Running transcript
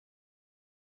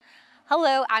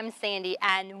Hello, I'm Sandy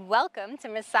and welcome to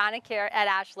Masonicare at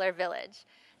Ashlar Village.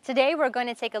 Today we're going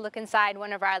to take a look inside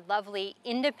one of our lovely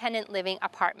independent living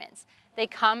apartments. They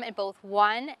come in both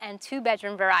 1 and 2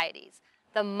 bedroom varieties.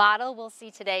 The model we'll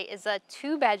see today is a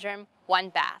 2 bedroom, 1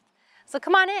 bath. So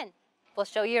come on in, we'll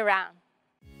show you around.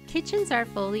 Kitchens are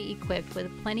fully equipped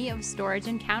with plenty of storage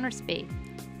and counter space,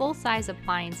 full-size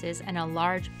appliances, and a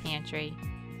large pantry.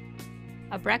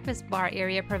 A breakfast bar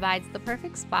area provides the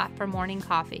perfect spot for morning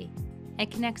coffee. It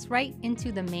connects right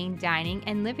into the main dining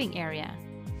and living area.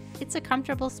 It's a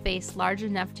comfortable space large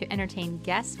enough to entertain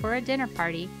guests for a dinner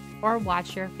party or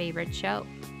watch your favorite show.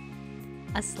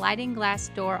 A sliding glass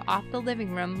door off the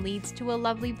living room leads to a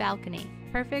lovely balcony,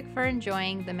 perfect for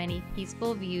enjoying the many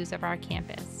peaceful views of our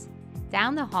campus.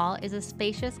 Down the hall is a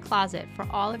spacious closet for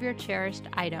all of your cherished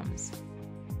items.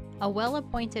 A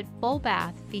well-appointed full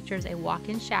bath features a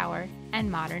walk-in shower and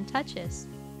modern touches.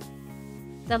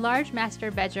 The large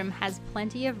master bedroom has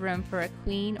plenty of room for a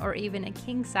queen or even a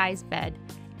king-size bed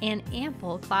and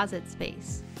ample closet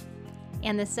space.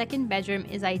 And the second bedroom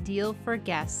is ideal for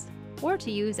guests or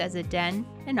to use as a den,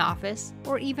 an office,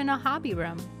 or even a hobby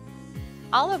room.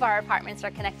 All of our apartments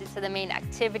are connected to the main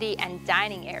activity and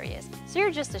dining areas, so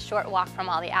you're just a short walk from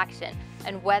all the action,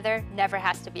 and weather never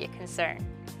has to be a concern.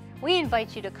 We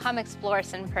invite you to come explore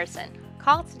us in person.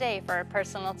 Call today for a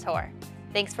personal tour.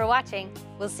 Thanks for watching.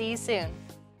 We'll see you soon.